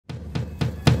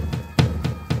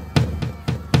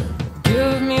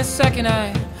a second,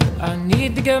 I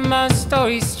need to get my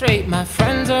story straight. My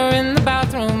friends are in the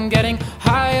bathroom getting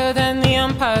higher than the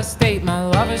Empire State. My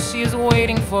lover, she is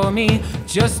waiting for me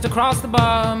just across the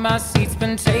bar. My seat's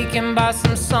been taken by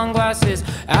some sunglasses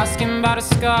asking about a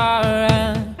scar.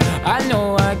 And I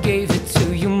know I gave it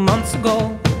to you months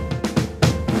ago.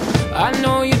 I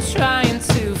know you're trying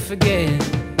to forget,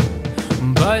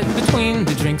 but between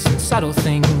the drinks and subtle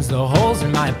things, the holes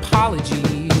in my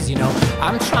apologies, you know,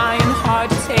 I'm trying hard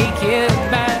to take it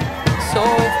back. So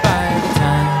if by the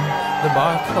time the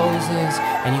bar closes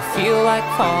and you feel like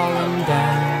falling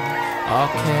down,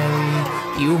 I'll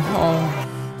carry you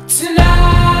home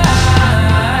tonight.